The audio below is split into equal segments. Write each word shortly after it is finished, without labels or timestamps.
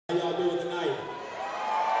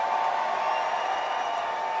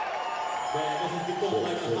felt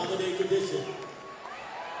like a holiday tradition. You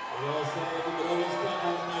know what I'm saying? We could always come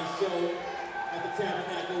have a nice show at the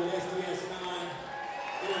Tabernacle with SDS 9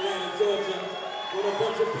 in Atlanta, Georgia, with a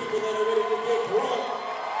bunch of people that are ready to get drunk.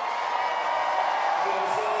 You know what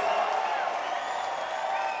I'm saying?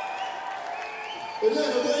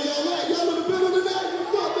 Atlanta, where y'all at? Y'all in the building tonight?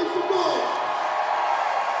 What's up? Make some noise.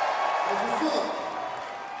 That's what's up.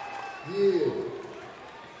 Yeah.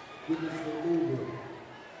 Goodness for moving.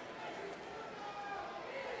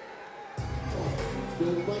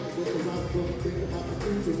 Still fighting with the round from thinking about the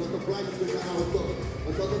future, what the brightest thing I would look.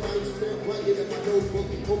 Another night spent writing in my notebook,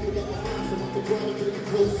 open up my eyes so I can try to get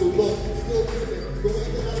closer look. Still living, the way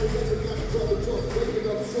that I remember got a brother just waking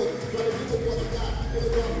up short, trying to give up what I got, give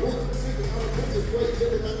it up what, taking out of this great,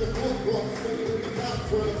 living like the front box, swinging in the top,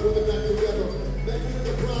 trying to put it back together. Measuring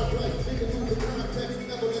the progress, thinking through the context,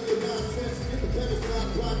 never let the nonsense get the better side,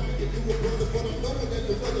 try thinking to a brother, but I'm knowing that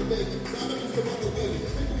there's other way, gotta do some other way.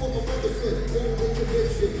 Think of what my mother said, don't make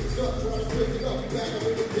conviction, start trying to pick it up,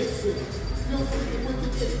 battling addiction. Still sitting with the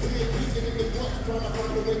itch, can't keep it in the box, trying to find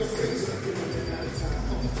a way to fix it. You're running out of time,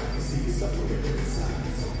 I can see you suffering inside,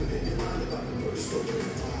 something in your mind about the first story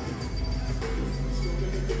of time. Struggling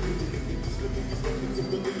in the community, looking for something to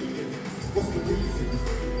believe in. What's the reason?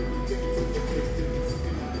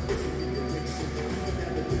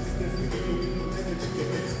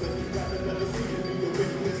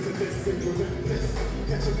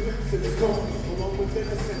 Catch a glimpse in his gone, along with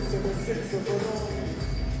innocence and a sense of belonging.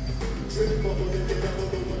 Drip bubble and get out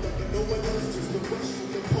of the one no one else, just a rush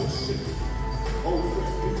from the potion.